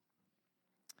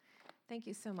Thank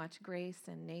you so much, Grace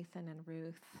and Nathan and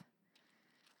Ruth.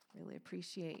 Really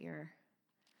appreciate your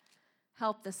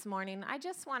help this morning. I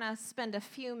just want to spend a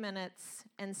few minutes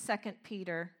in 2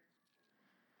 Peter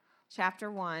chapter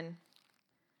 1.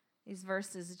 These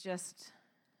verses just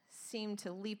seemed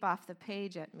to leap off the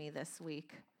page at me this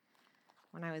week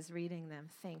when I was reading them.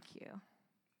 Thank you.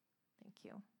 Thank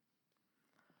you.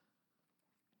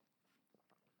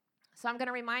 So I'm going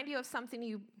to remind you of something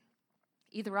you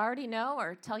either already know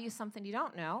or tell you something you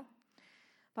don't know.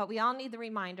 But we all need the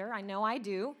reminder. I know I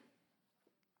do.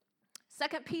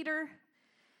 2 Peter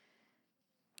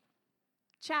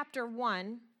chapter 1. I'm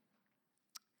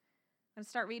going to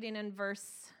start reading in verse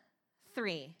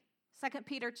 3. 2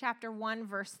 Peter chapter 1,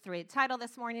 verse 3. The title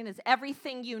this morning is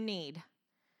Everything You Need.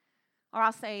 Or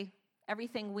I'll say,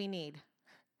 Everything We Need.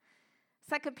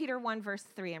 2 Peter 1, verse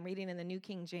 3. I'm reading in the New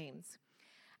King James.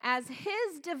 As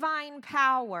his divine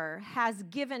power has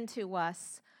given to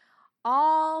us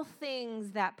all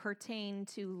things that pertain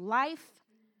to life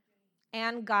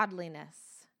and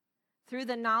godliness, through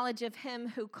the knowledge of him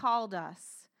who called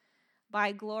us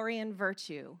by glory and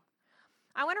virtue.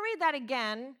 I want to read that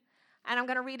again, and I'm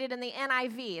going to read it in the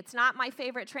NIV. It's not my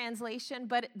favorite translation,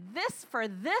 but for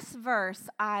this verse,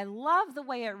 I love the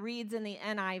way it reads in the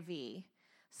NIV.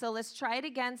 So let's try it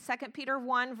again, 2 Peter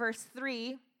 1, verse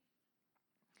 3.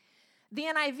 The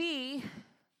NIV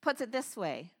puts it this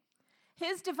way.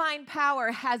 His divine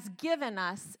power has given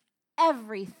us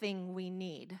everything we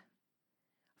need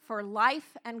for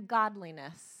life and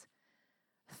godliness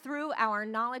through our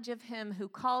knowledge of him who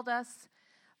called us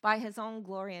by his own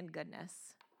glory and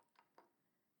goodness.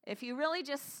 If you really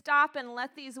just stop and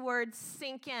let these words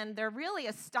sink in, they're really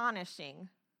astonishing.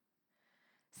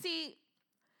 See,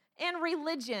 in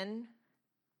religion,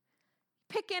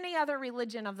 pick any other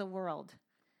religion of the world.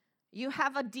 You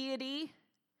have a deity,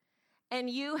 and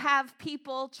you have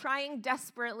people trying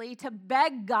desperately to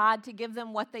beg God to give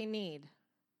them what they need.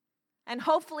 And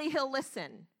hopefully he'll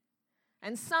listen.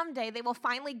 And someday they will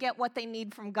finally get what they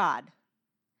need from God.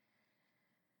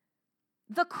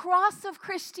 The cross of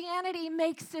Christianity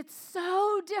makes it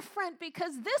so different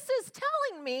because this is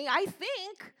telling me, I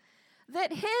think,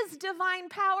 that his divine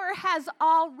power has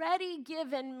already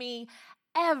given me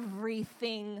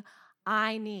everything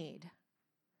I need.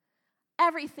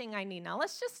 Everything I need. Now,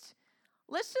 let's just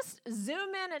zoom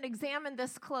in and examine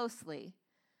this closely.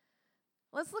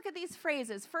 Let's look at these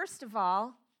phrases. First of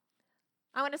all,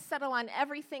 I want to settle on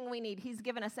everything we need. He's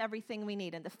given us everything we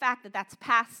need. And the fact that that's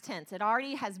past tense, it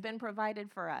already has been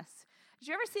provided for us. Did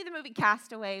you ever see the movie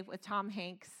Castaway with Tom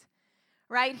Hanks?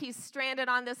 Right? He's stranded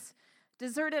on this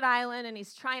deserted island and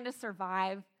he's trying to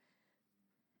survive.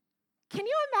 Can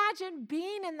you imagine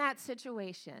being in that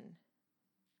situation?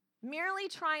 Merely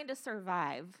trying to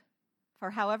survive for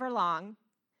however long,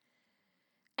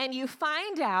 and you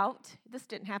find out, this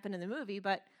didn't happen in the movie,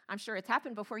 but I'm sure it's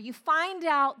happened before, you find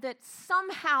out that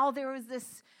somehow there was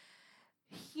this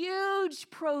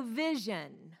huge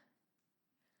provision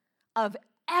of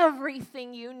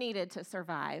everything you needed to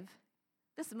survive.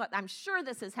 I'm sure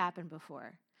this has happened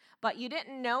before, but you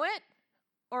didn't know it,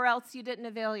 or else you didn't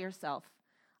avail yourself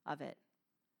of it.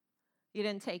 You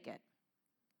didn't take it.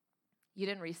 You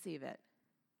didn't receive it.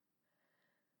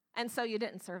 And so you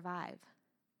didn't survive.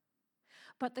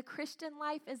 But the Christian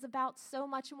life is about so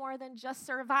much more than just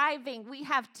surviving. We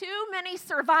have too many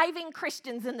surviving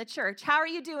Christians in the church. How are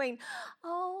you doing?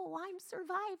 Oh, I'm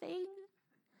surviving.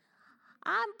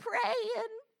 I'm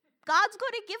praying. God's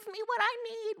going to give me what I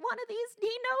need. One of these, he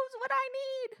knows what I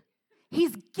need.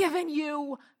 He's given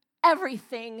you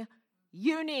everything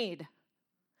you need.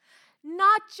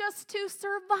 Not just to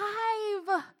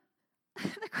survive.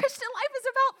 The Christian life is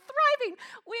about thriving.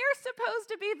 We're supposed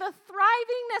to be the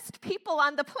thrivingest people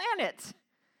on the planet.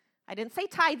 I didn't say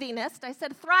tithingest, I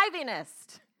said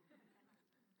thrivingest.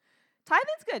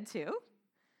 Tithing's good too.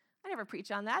 I never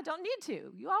preach on that, don't need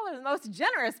to. You all are the most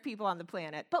generous people on the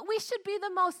planet. But we should be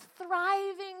the most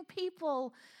thriving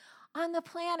people on the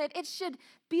planet. It should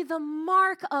be the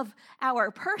mark of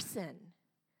our person.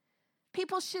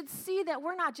 People should see that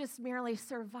we're not just merely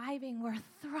surviving, we're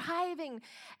thriving.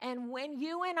 And when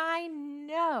you and I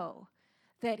know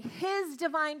that his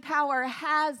divine power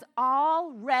has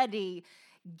already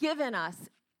given us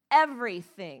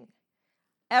everything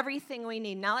we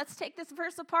need. Now let's take this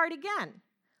verse apart again.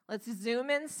 Let's zoom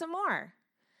in some more.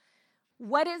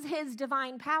 What is his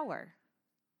divine power?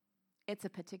 It's a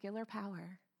particular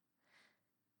power.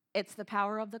 It's the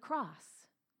power of the cross.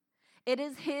 It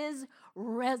is his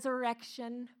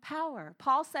resurrection power.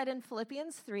 Paul said in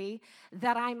Philippians 3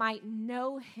 that I might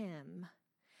know him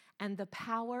and the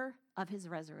power of his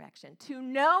resurrection. To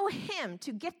know him,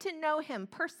 to get to know him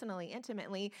personally,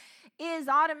 intimately, is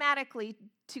automatically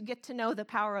to get to know the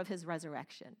power of his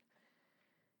resurrection.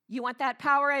 You want that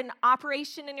power in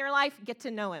operation in your life? Get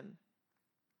to know him.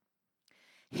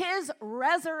 His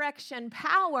resurrection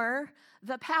power,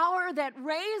 the power that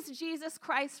raised Jesus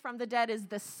Christ from the dead, is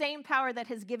the same power that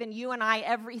has given you and I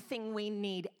everything we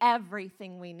need,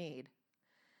 everything we need.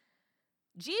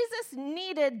 Jesus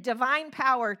needed divine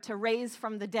power to raise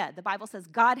from the dead. The Bible says,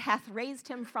 God hath raised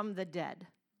him from the dead.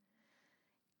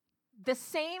 The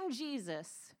same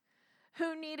Jesus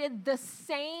who needed the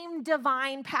same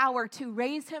divine power to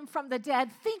raise him from the dead,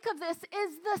 think of this,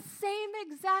 is the same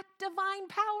exact divine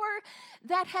power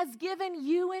that has given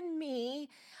you and me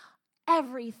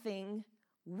everything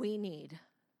we need.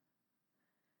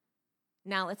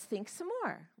 Now let's think some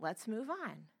more. Let's move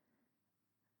on.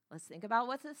 Let's think about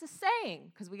what this is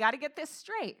saying, because we got to get this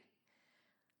straight.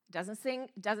 Doesn't say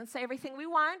everything we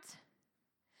want.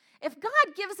 If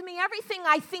God gives me everything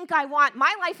I think I want,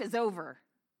 my life is over.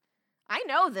 I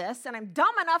know this, and I'm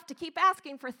dumb enough to keep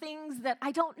asking for things that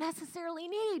I don't necessarily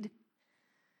need.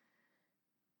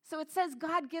 So it says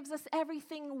God gives us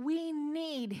everything we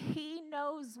need. He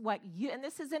knows what you, and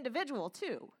this is individual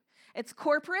too. It's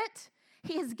corporate.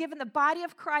 He has given the body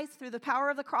of Christ through the power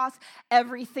of the cross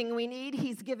everything we need.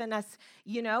 He's given us,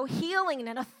 healing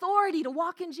and authority to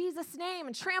walk in Jesus' name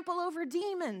and trample over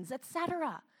demons,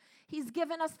 etc. He's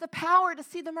given us the power to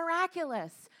see the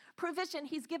miraculous. Provision.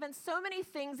 He's given so many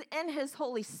things in his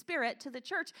Holy Spirit to the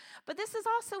church, but this is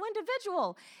also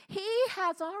individual. He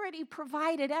has already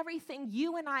provided everything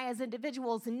you and I as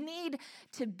individuals need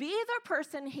to be the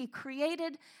person he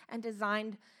created and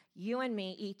designed you and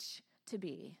me each to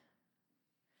be.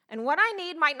 And what I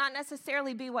need might not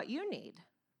necessarily be what you need,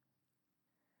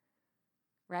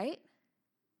 right?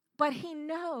 But he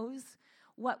knows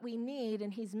what we need,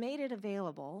 and he's made it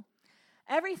available.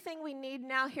 Everything we need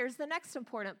now, here's the next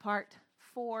important part,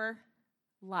 for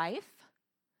life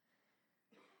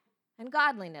and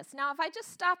godliness. Now, if I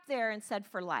just stopped there and said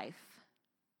for life,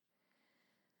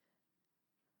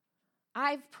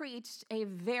 I've preached a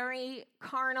very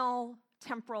carnal,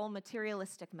 temporal,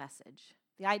 materialistic message.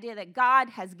 The idea that God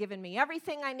has given me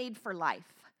everything I need for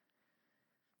life.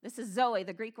 This is Zoe,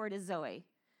 the Greek word is Zoe,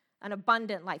 an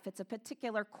abundant life. It's a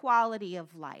particular quality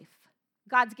of life.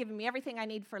 God's given me everything I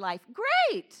need for life.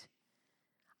 Great!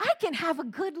 I can have a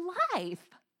good life.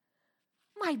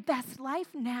 My best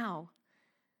life now.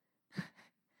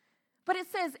 But it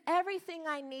says everything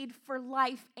I need for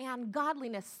life and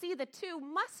godliness. See, the two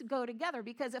must go together,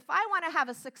 because if I want to have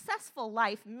a successful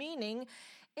life, meaning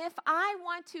if I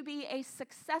want to be a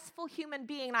successful human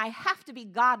being, I have to be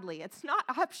godly. It's not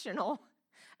optional.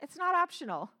 It's not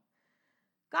optional.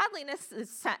 Godliness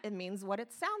it means what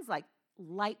it sounds like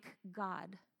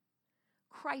God,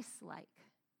 Christ-like.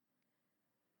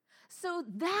 So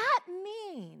that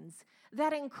means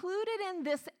that included in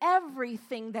this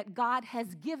everything that God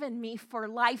has given me for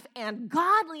life and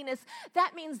godliness,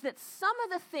 that means that some of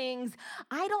the things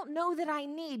I don't know that I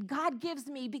need, God gives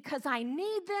me because I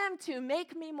need them to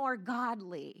make me more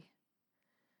godly.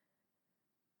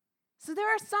 So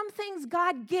there are some things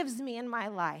God gives me in my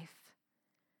life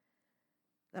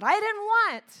that I didn't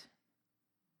want,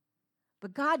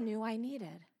 but God knew I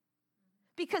needed.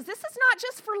 Because this is not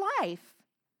just for life.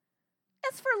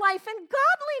 It's for life and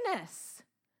godliness.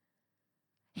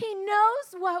 He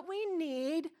knows what we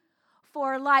need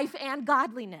for life and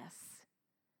godliness.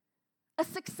 A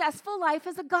successful life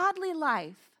is a godly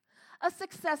life. A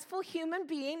successful human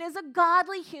being is a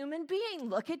godly human being.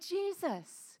 Look at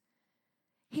Jesus.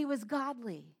 He was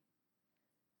godly,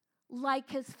 like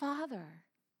his Father.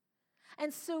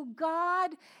 And so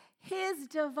God, his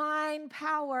divine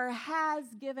power, has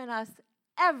given us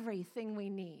everything we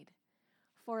need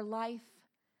for life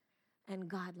and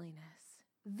godliness.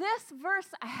 This verse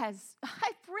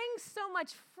brings so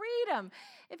much freedom.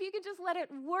 If you could just let it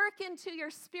work into your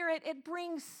spirit, it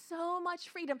brings so much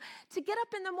freedom to get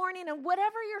up in the morning and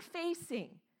whatever you're facing,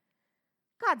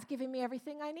 God's giving me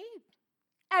everything I need.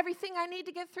 Everything I need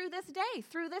to get through this day,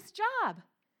 through this job.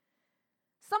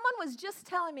 Someone was just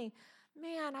telling me,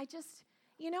 man,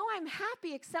 I'm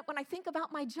happy except when I think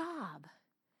about my job.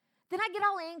 Then I get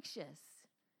all anxious.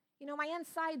 My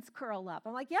insides curl up.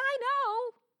 I'm like, yeah, I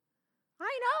know.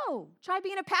 Try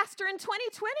being a pastor in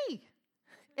 2020.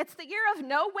 It's the year of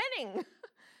no winning.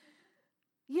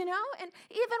 And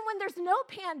even when there's no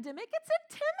pandemic, it's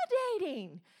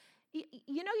intimidating.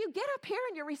 You get up here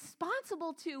and you're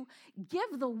responsible to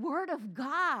give the word of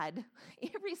God.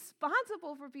 You're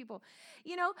responsible for people.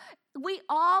 We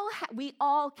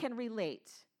all can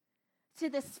relate to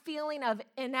this feeling of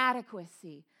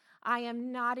inadequacy. I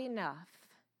am not enough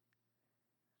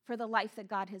for the life that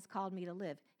God has called me to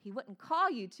live. He wouldn't call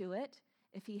you to it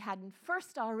if he hadn't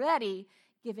first already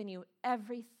given you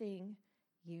everything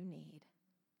you need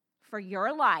for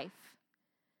your life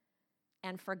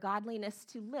and for godliness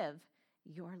to live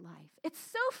your life. It's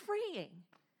so freeing.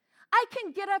 I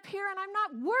can get up here and I'm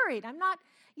not worried. I'm not,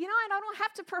 and I don't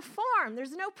have to perform.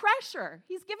 There's no pressure.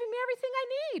 He's giving me everything I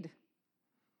need.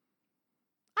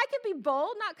 I can be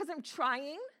bold, not because I'm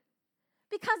trying,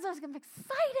 because I'm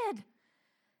excited.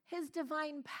 His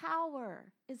divine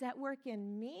power is at work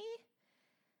in me,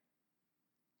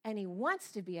 and he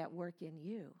wants to be at work in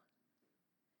you.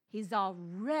 He's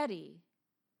already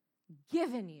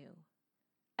given you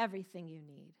everything you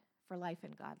need for life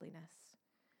and godliness.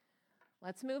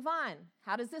 Let's move on.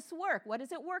 How does this work? What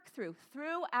does it work through?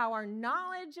 Through our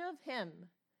knowledge of him.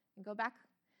 And go back.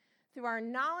 Through our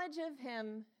knowledge of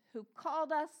him who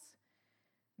called us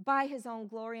by his own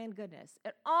glory and goodness.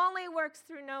 It only works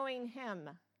through knowing him.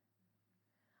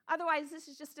 Otherwise, this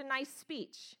is just a nice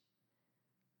speech.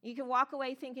 You can walk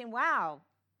away thinking, wow,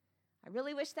 I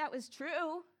really wish that was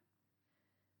true.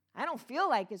 I don't feel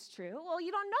like it's true. Well,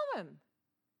 you don't know him.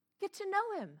 Get to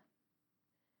know him.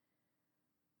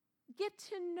 Get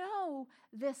to know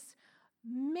this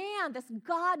man, this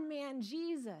God-man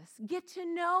Jesus. Get to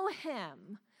know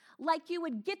him like you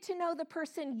would get to know the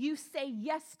person you say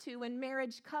yes to in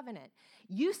marriage covenant.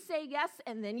 You say yes,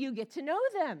 and then you get to know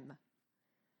them.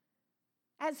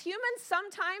 As humans,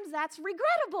 sometimes that's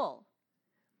regrettable.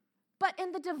 But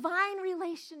in the divine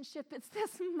relationship, it's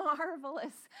this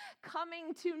marvelous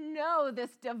coming to know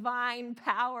this divine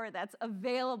power that's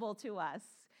available to us.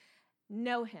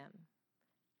 Know him.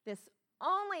 This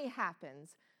only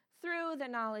happens through the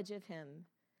knowledge of him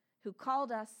who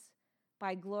called us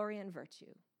by glory and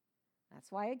virtue.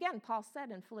 That's why, again, Paul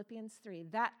said in Philippians 3,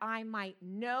 that I might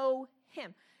know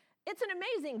him. It's an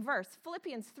amazing verse,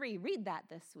 Philippians 3. Read that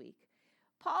this week.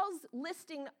 Paul's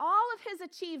listing all of his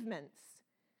achievements,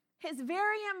 his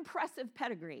very impressive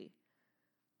pedigree,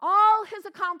 all his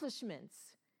accomplishments.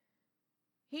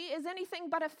 He is anything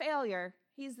but a failure.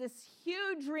 He's this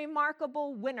huge,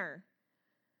 remarkable winner.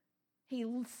 He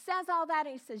says all that,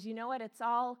 and he says, you know what? It's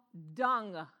all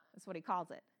dung. That's what he calls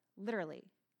it, literally.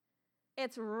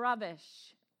 It's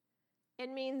rubbish. It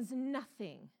means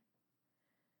nothing.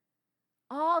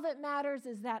 All that matters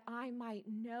is that I might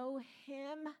know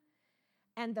him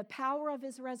and the power of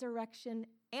his resurrection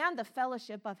and the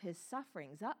fellowship of his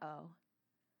sufferings.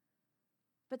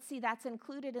 But see, that's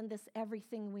included in this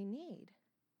everything we need.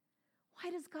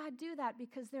 Why does God do that?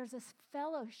 Because there's this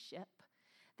fellowship.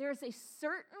 There's a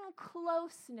certain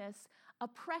closeness, a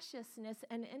preciousness,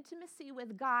 and intimacy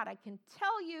with God. I can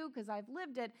tell you, because I've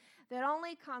lived it, that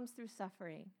only comes through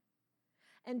suffering.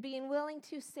 And being willing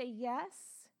to say, yes,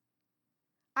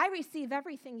 I receive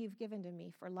everything you've given to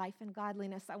me for life and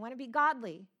godliness. I want to be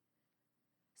godly.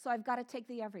 So I've got to take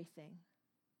the everything.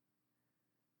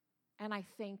 And I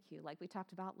thank you, like we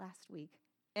talked about last week,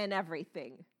 in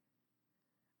everything.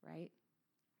 Right?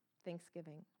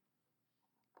 Thanksgiving.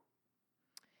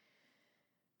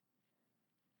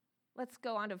 Let's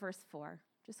go on to verse 4.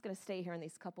 Just going to stay here in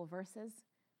these couple verses.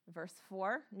 Verse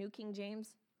 4, New King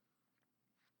James.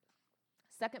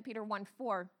 2 Peter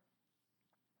 1:4.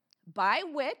 By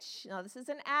which, now this is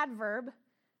an adverb.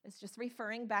 It's just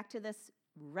referring back to this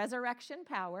resurrection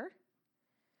power.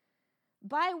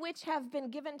 By which have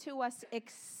been given to us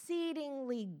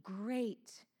exceedingly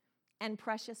great and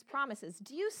precious promises.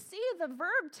 Do you see the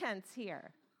verb tense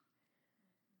here?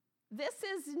 This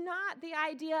is not the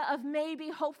idea of maybe,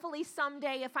 hopefully,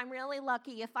 someday, if I'm really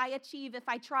lucky, if I achieve, if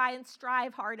I try and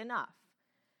strive hard enough.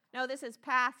 No, this is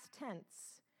past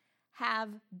tense. Have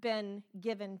been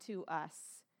given to us.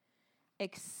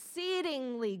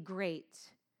 Exceedingly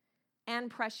great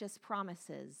and precious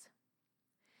promises.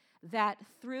 That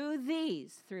through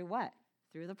these, through what?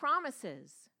 Through the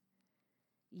promises,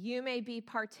 you may be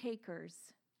partakers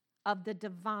of the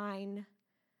divine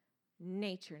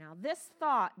nature. Now, this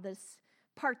thought, this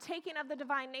partaking of the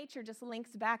divine nature just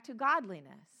links back to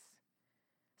godliness.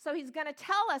 So he's going to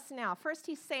tell us now. First,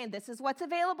 he's saying this is what's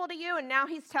available to you, and now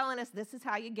he's telling us this is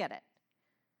how you get it.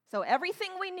 So everything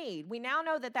we need, we now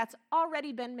know that that's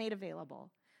already been made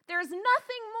available. There's nothing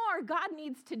more God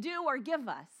needs to do or give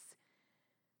us.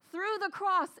 Through the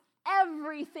cross,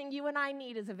 everything you and I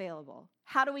need is available.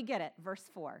 How do we get it? Verse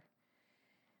 4.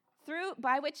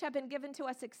 By which have been given to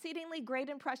us exceedingly great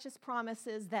and precious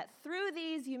promises, that through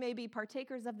these you may be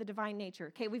partakers of the divine nature.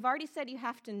 Okay, we've already said you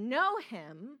have to know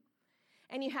him,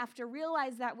 and you have to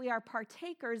realize that we are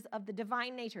partakers of the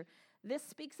divine nature. This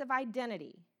speaks of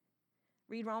identity.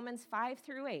 Read Romans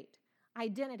 5-8.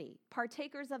 identity,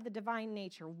 partakers of the divine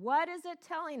nature. What is it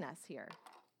telling us here?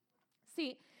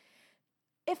 See,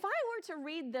 if I were to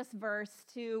read this verse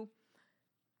to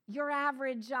your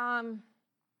average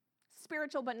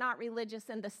spiritual but not religious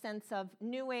in the sense of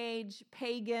New Age,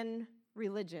 pagan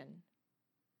religion,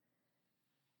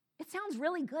 it sounds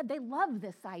really good. They love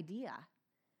this idea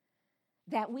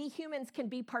that we humans can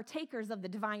be partakers of the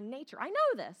divine nature. I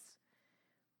know this.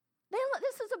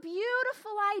 This is a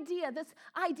beautiful idea, this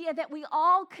idea that we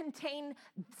all contain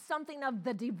something of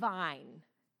the divine.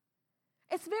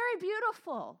 It's very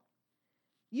beautiful.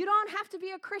 You don't have to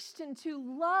be a Christian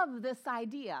to love this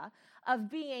idea of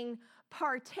being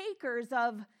partakers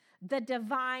of the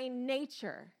divine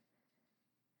nature.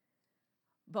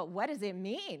 But what does it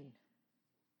mean?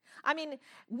 I mean,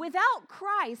 without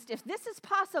Christ, if this is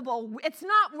possible, it's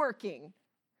not working.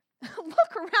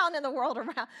 Look around in the world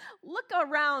around. Look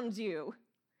around you.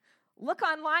 Look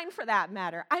online for that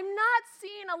matter. I'm not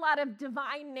seeing a lot of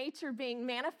divine nature being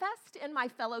manifest in my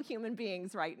fellow human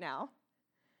beings right now.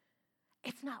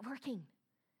 It's not working.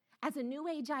 As a New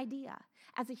Age idea,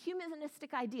 as a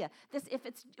humanistic idea, if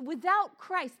it's without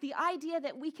Christ, the idea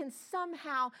that we can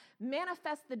somehow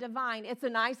manifest the divine, it's a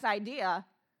nice idea,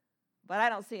 but I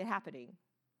don't see it happening.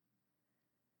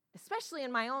 Especially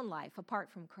in my own life, apart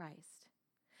from Christ.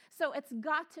 So it's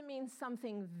got to mean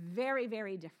something very,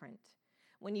 very different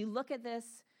when you look at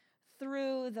this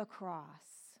through the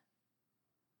cross.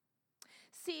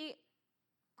 See,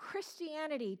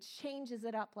 Christianity changes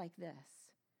it up like this.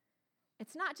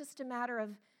 It's not just a matter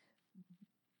of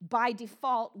by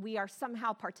default we are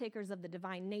somehow partakers of the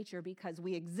divine nature because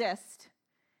we exist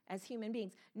as human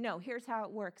beings. No, here's how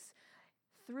it works.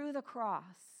 Through the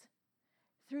cross,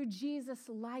 through Jesus'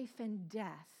 life and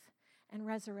death and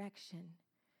resurrection,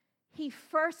 he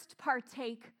first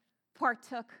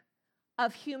partook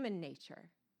of human nature.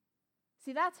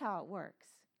 See, that's how it works.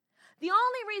 The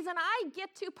only reason I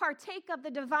get to partake of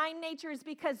the divine nature is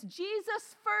because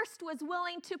Jesus first was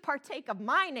willing to partake of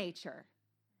my nature.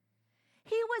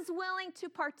 He was willing to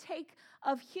partake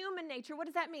of human nature. What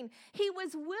does that mean? He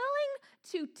was willing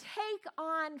to take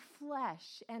on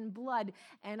flesh and blood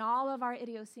and all of our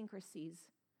idiosyncrasies,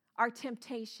 our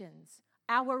temptations,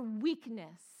 our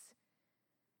weakness.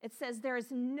 It says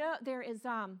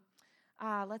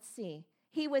let's see.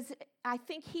 He was, I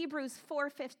think Hebrews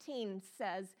 4:15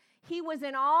 says, he was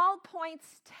in all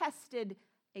points tested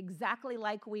exactly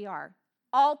like we are.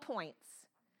 All points.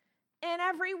 In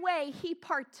every way, he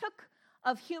partook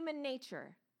of human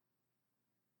nature.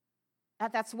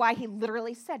 That's why he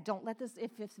literally said, don't let this,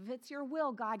 if it's your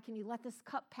will, God, can you let this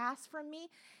cup pass from me?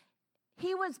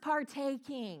 He was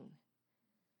partaking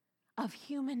of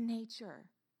human nature.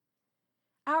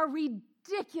 Our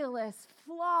ridiculous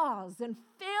flaws and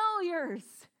failures,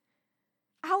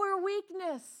 our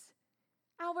weakness,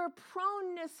 our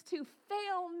proneness to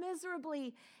fail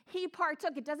miserably, he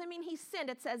partook. It doesn't mean he sinned.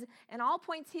 It says, in all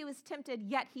points he was tempted,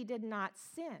 yet he did not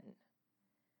sin.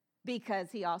 Because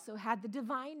he also had the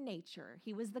divine nature.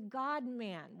 He was the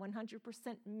God-man,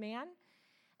 100% man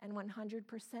and 100%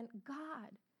 God.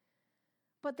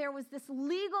 But there was this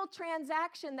legal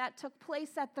transaction that took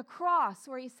place at the cross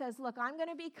where he says, look, I'm going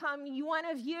to become one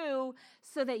of you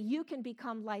so that you can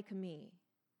become like me.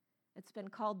 It's been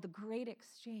called the Great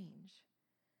Exchange.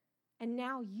 And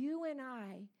now you and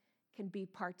I can be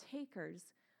partakers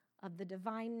of the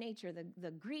divine nature.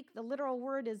 The Greek, the literal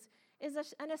word is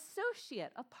an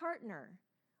associate, a partner,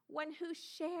 one who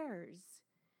shares.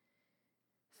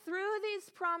 Through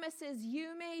these promises,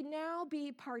 you may now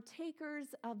be partakers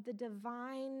of the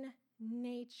divine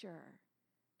nature.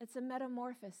 It's a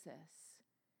metamorphosis.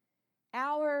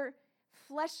 Our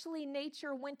fleshly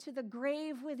nature went to the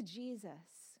grave with Jesus.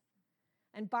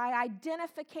 And by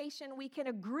identification, we can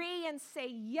agree and say,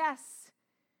 yes,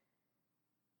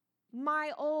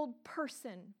 my old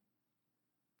person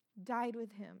died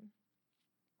with him.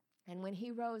 And when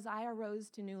he rose, I arose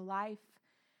to new life.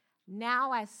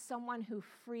 Now as someone who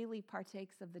freely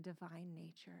partakes of the divine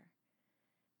nature.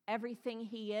 Everything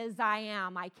he is, I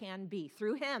am, I can be.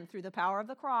 Through him, through the power of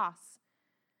the cross.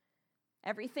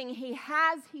 Everything he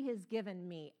has given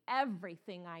me.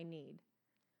 Everything I need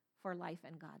for life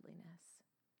and godliness.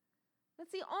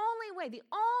 That's the only way. The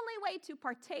only way to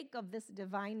partake of this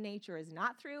divine nature is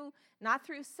not through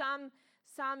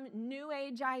some new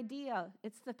age idea.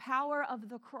 It's the power of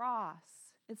the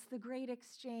cross. It's the great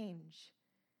exchange.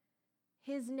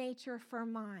 His nature for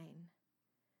mine.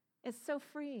 It's so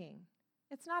freeing.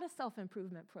 It's not a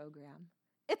self-improvement program.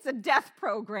 It's a death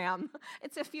program.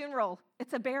 It's a funeral.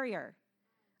 It's a burial.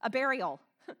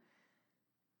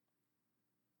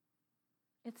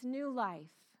 It's new life,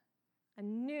 a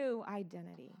new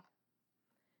identity.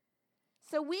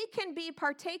 So we can be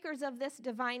partakers of this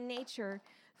divine nature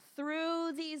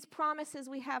through these promises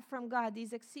we have from God,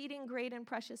 these exceeding great and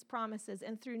precious promises,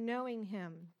 and through knowing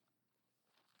him,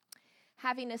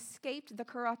 having escaped the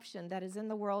corruption that is in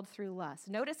the world through lust.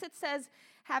 Notice it says,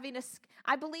 I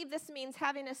believe this means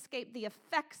having escaped the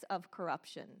effects of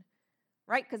corruption,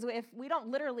 right? Because if we don't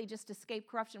literally just escape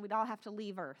corruption, we'd all have to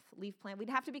leave earth, leave planet. We'd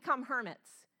have to become hermits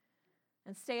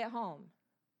and stay at home,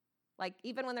 like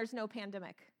even when there's no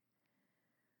pandemic.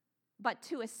 But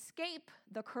to escape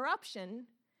the corruption,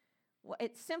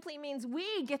 it simply means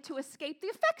we get to escape the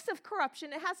effects of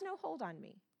corruption. It has no hold on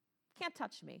me. Can't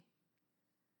touch me.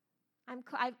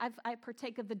 I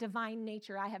partake of the divine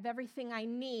nature. I have everything I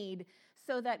need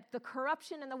so that the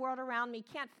corruption in the world around me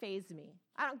can't faze me.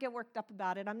 I don't get worked up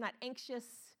about it. I'm not anxious.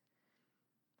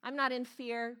 I'm not in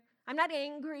fear. I'm not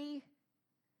angry.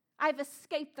 I've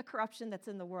escaped the corruption that's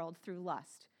in the world through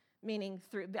lust. We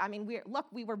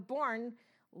were born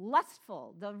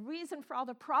lustful. The reason for all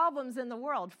the problems in the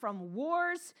world, from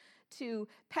wars to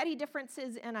petty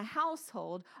differences in a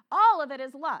household, all of it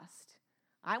is lust.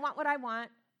 I want what I want,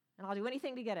 and I'll do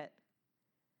anything to get it.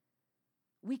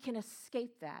 We can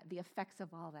escape that, the effects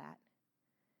of all that,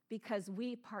 because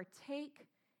we partake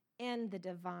in the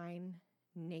divine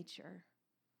nature.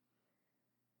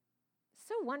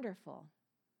 So wonderful.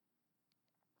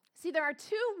 See, there are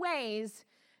two ways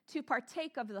to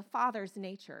partake of the Father's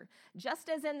nature. Just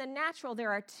as in the natural,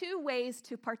 there are two ways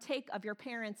to partake of your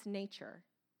parents' nature.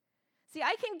 See,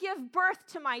 I can give birth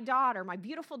to my daughter, my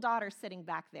beautiful daughter sitting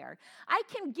back there. I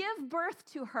can give birth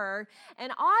to her,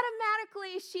 and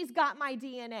automatically she's got my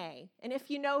DNA. And if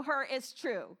you know her, it's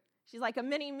true. She's like a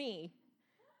mini me.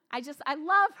 I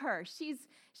love her.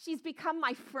 She's become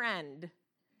my friend.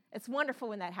 It's wonderful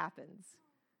when that happens.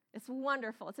 It's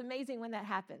wonderful. It's amazing when that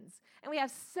happens. And we have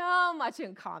so much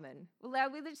in common.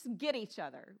 We just get each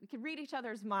other. We can read each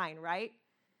other's mind, right?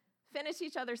 Finish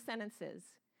each other's sentences.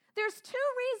 There's two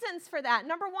reasons for that.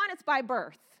 Number one, it's by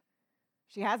birth.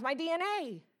 She has my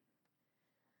DNA.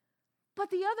 But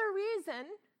the other reason,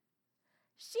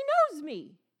 she knows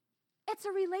me. It's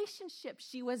a relationship.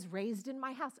 She was raised in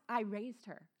my house. I raised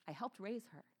her. I helped raise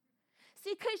her.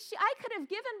 See, because I could have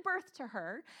given birth to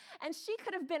her, and she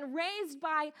could have been raised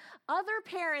by other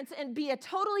parents and be a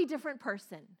totally different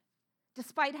person,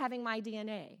 despite having my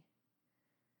DNA.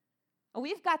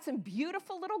 We've got some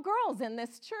beautiful little girls in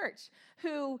this church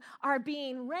who are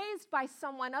being raised by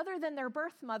someone other than their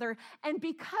birth mother, and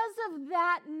because of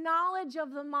that knowledge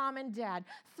of the mom and dad,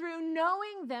 through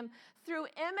knowing them, through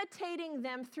imitating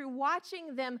them, through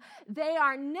watching them, they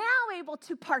are now able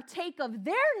to partake of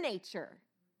their nature.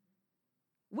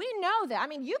 We know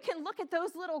that. You can look at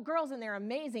those little girls and they're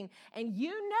amazing, and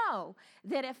you know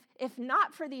that if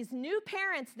not for these new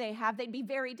parents they have, they'd be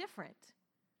very different.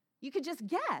 You could just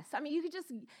guess.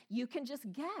 You can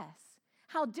just guess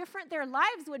how different their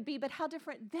lives would be, but how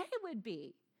different they would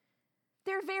be.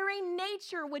 Their very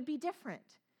nature would be different.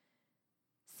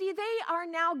 See, they are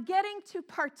now getting to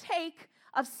partake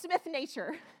of Smith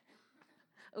nature.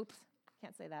 Oops,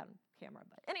 can't say that on camera,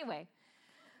 but anyway.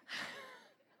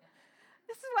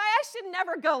 This is why I should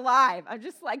never go live. I'm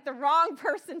just like the wrong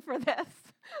person for this.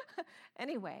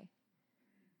 Anyway,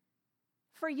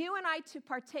 for you and I to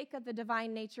partake of the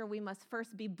divine nature, we must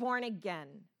first be born again,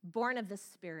 born of the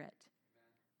Spirit.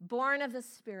 Born of the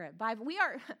Spirit.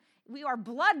 We are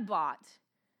blood bought.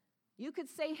 You could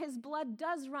say his blood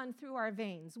does run through our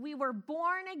veins. We were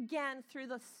born again through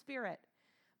the Spirit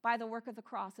by the work of the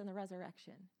cross and the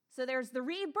resurrection. So there's the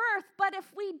rebirth, but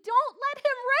if we don't let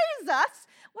him raise us,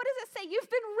 what does it say? You've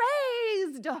been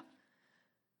raised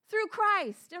through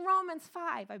Christ in Romans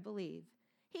 5, I believe.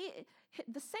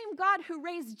 The same God who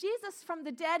raised Jesus from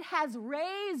the dead has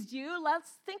raised you.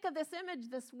 Let's think of this image,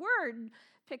 this word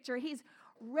picture. He's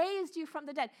raised you from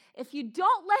the dead. If you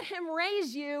don't let him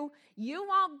raise you, you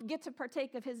won't get to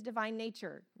partake of his divine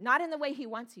nature, not in the way he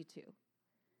wants you to.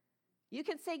 You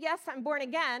can say, yes, I'm born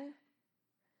again.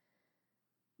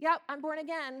 Yep, I'm born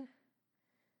again.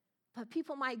 But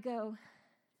people might go,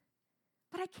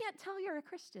 but I can't tell you're a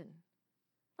Christian.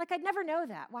 Like, I'd never know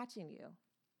that watching you.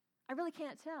 I really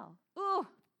can't tell. Ooh,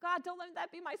 God, don't let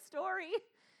that be my story.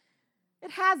 It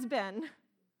has been.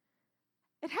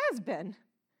 It has been.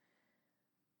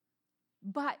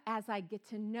 But as I get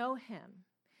to know him,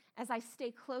 as I stay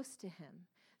close to him,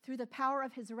 through the power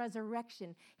of his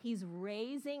resurrection, he's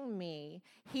raising me.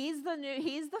 He's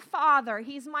the Father.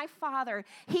 He's my Father.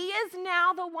 He is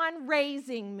now the one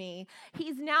raising me.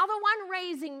 He's now the one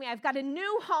raising me. I've got a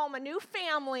new home, a new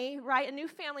family, right? A new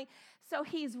family. So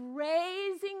he's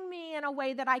raising me in a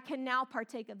way that I can now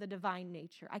partake of the divine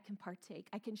nature. I can partake.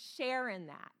 I can share in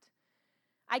that.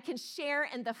 I can share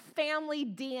in the family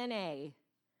DNA,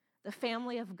 the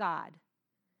family of God.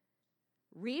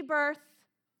 Rebirth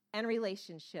and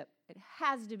relationship. It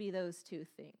has to be those two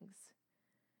things.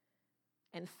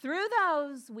 And through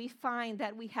those, we find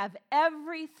that we have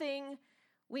everything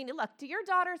we need. Look, do your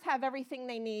daughters have everything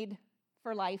they need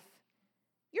for life?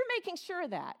 You're making sure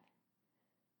of that.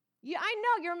 I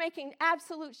know you're making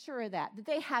absolute sure of that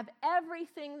they have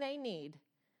everything they need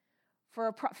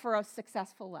for a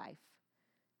successful life.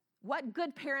 What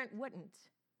good parent wouldn't?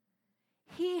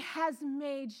 He has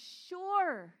made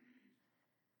sure.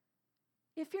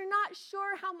 If you're not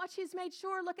sure how much he's made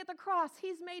sure, look at the cross.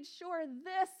 He's made sure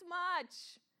this much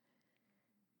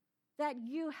that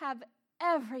you have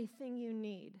everything you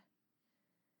need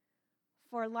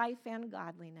for life and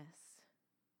godliness,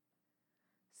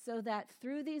 so that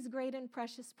through these great and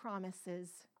precious promises,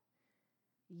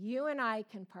 you and I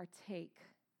can partake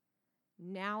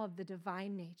now of the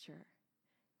divine nature.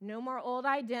 No more old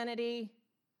identity,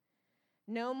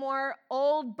 no more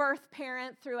old birth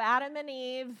parent through Adam and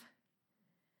Eve,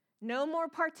 no more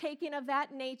partaking of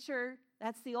that nature.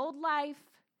 That's the old life.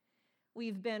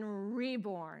 We've been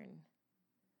reborn.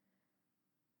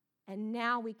 And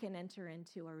now we can enter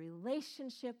into a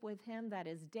relationship with him that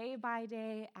is day by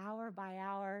day, hour by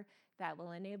hour, that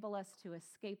will enable us to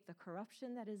escape the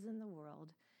corruption that is in the world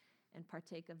and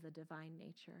partake of the divine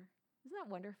nature. Isn't that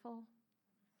wonderful?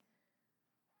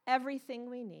 Everything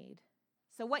we need.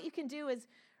 So what you can do is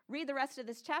read the rest of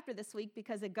this chapter this week,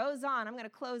 because it goes on. I'm going to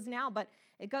close now, but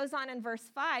it goes on in verse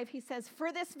 5. He says,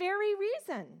 for this very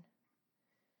reason,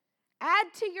 add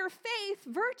to your faith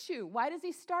virtue. Why does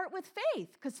he start with faith?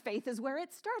 Because faith is where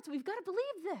it starts. We've got to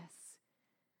believe this.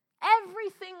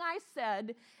 Everything I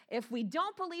said, if we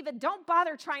don't believe it, don't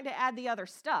bother trying to add the other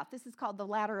stuff. This is called the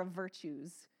ladder of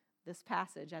virtues, this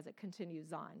passage as it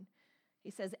continues on.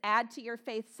 He says, add to your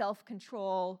faith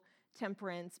self-control,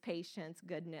 temperance, patience,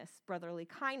 goodness, brotherly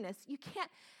kindness. You can't,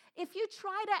 if you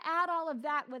try to add all of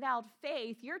that without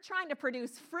faith, you're trying to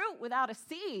produce fruit without a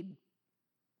seed.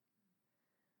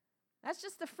 That's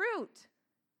just the fruit.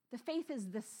 The faith is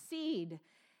the seed.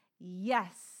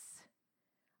 Yes,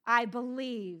 I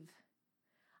believe.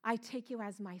 I take you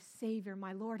as my Savior,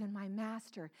 my Lord and my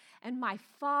Master, and my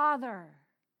Father.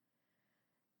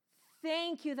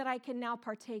 Thank you that I can now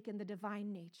partake in the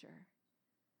divine nature.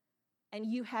 And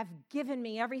you have given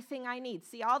me everything I need.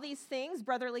 See, all these things,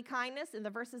 brotherly kindness, in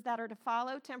the verses that are to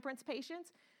follow, temperance,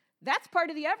 patience, that's part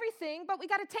of the everything, but we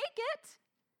got to take it.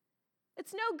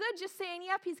 It's no good just saying,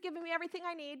 yep, he's given me everything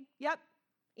I need. Yep.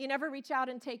 You never reach out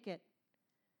and take it.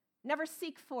 Never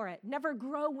seek for it. Never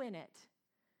grow in it.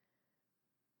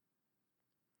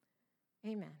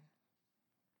 Amen.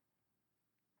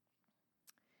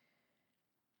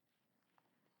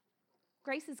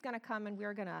 Grace is going to come, and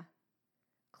we're going to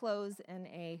close in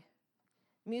a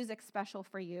music special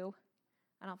for you.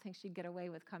 I don't think she'd get away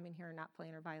with coming here and not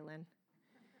playing her violin.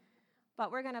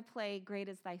 But we're going to play Great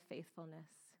Is Thy Faithfulness.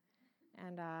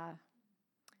 And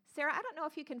Sarah, I don't know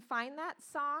if you can find that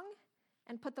song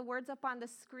and put the words up on the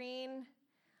screen.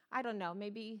 I don't know.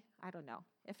 Maybe, I don't know.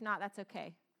 If not, that's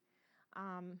okay.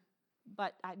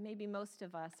 But maybe most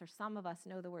of us or some of us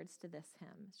know the words to this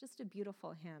hymn. It's just a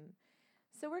beautiful hymn.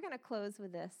 So we're going to close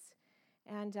with this.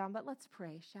 And but let's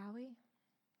pray, shall we?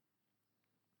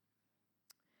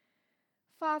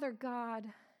 Father God,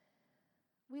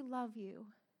 we love you.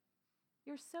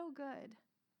 You're so good.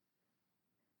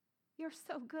 You're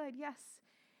so good, yes,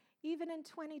 even in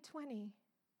 2020.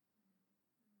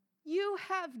 You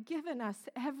have given us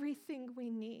everything we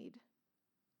need.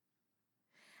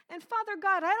 And Father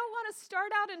God, I don't want to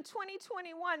start out in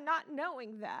 2021 not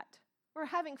knowing that or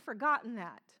having forgotten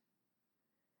that.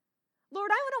 Lord,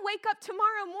 I want to wake up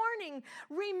tomorrow morning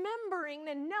remembering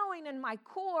and knowing in my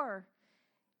core,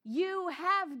 you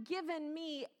have given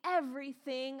me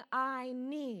everything I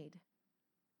need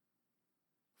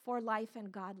for life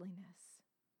and godliness.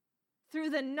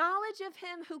 Through the knowledge of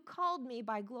him who called me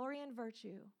by glory and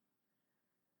virtue.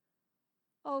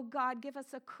 Oh God, give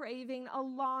us a craving, a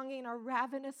longing, a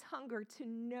ravenous hunger to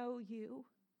know you.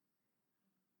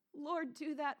 Lord,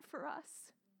 do that for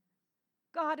us.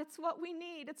 God, it's what we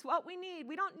need. It's what we need.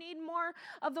 We don't need more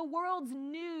of the world's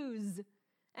news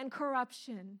and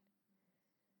corruption.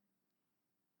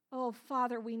 Oh,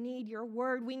 Father, we need your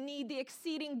word. We need the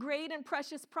exceeding great and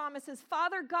precious promises.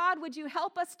 Father God, would you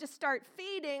help us to start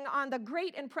feeding on the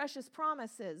great and precious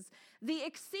promises, the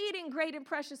exceeding great and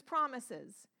precious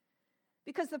promises?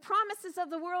 Because the promises of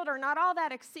the world are not all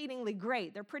that exceedingly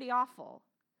great. They're pretty awful.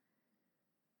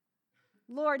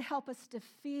 Lord, help us to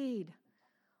feed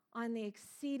on the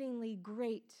exceedingly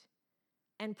great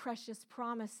and precious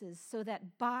promises, so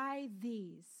that by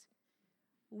these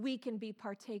we can be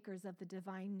partakers of the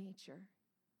divine nature.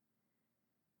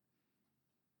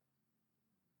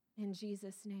 In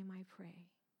Jesus' name I pray.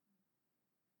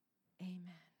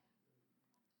 Amen.